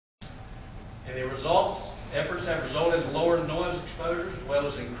And the efforts have resulted in lower noise exposures as well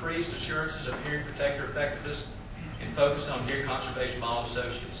as increased assurances of hearing protector effectiveness and focus on hearing conservation by all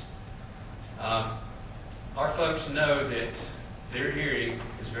associates. Our folks know that their hearing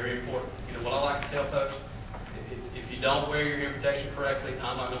is very important. You know, what I like to tell folks, if you don't wear your hearing protection correctly,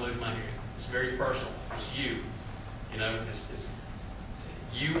 I'm not going to lose my hearing. It's very personal. It's you. You know,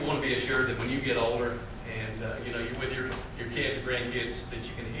 you want to be assured that when you get older and you know, you're with your kids or grandkids, that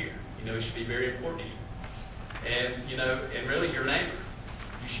you can hear. You know, it should be very important to you. And you know, and really your neighbor,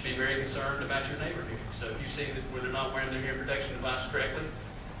 you should be very concerned about your neighbor hearing. So if you see that where they're not wearing their hearing protection device correctly,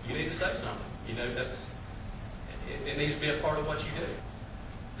 you need to say something. You know, it needs to be a part of what you do.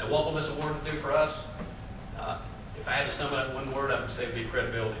 Now, what will this award do for us? If I had to sum it up in one word, I would say it would be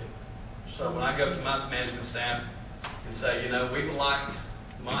credibility. So when I go to my management staff and say, you know, we would like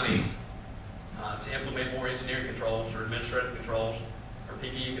money to implement more engineering controls or administrative controls or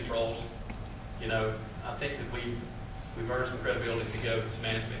PPE controls, you know, I think that we've earned some credibility to go to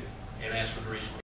management and ask for the resources.